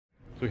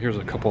So here's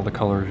a couple of the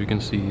colors. You can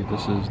see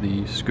this is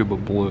the Scuba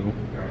Blue.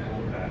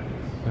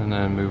 And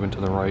then moving to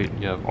the right,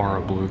 you have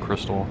Ara Blue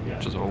Crystal,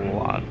 which is a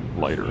lot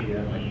lighter.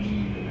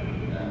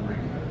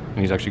 And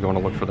he's actually going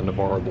to look for the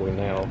Navarra Blue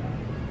now.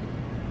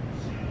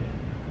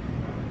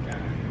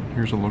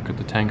 Here's a look at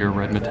the Tango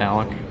Red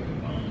Metallic.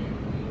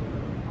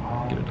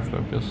 Get it to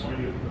focus.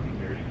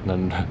 And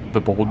then the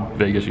bold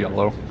Vegas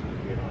Yellow.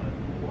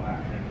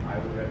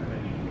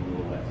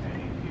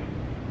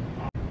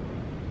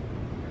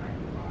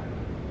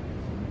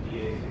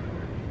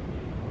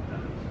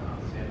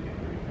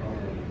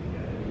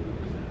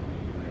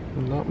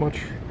 Not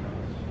much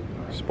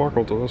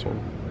sparkle to this one.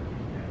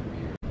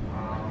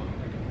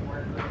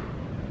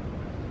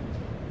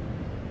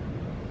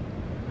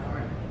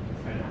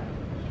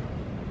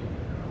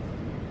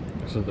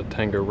 This is the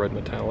Tango Red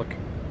Metallic.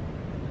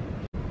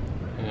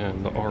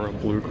 And the Ara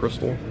Blue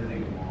Crystal.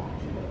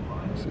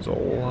 This is a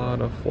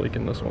lot of flake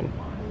in this one.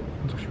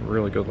 It's actually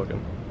really good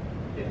looking.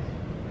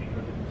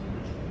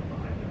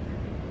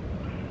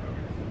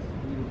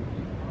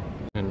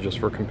 And just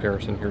for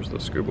comparison, here's the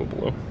Scuba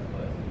Blue.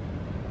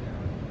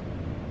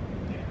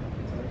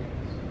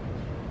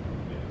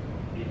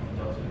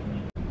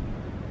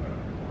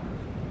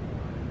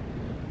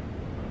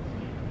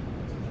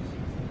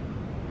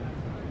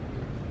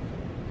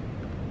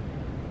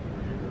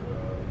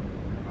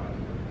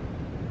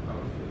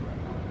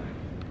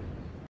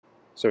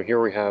 So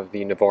here we have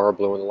the Navarra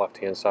Blue on the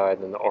left-hand side,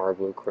 and then the Ara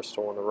Blue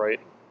Crystal on the right.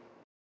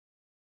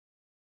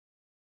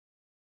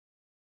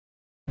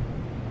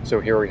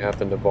 So here we have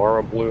the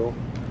Navarra Blue,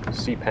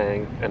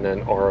 Sepang, and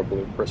then Ara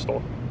Blue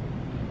Crystal.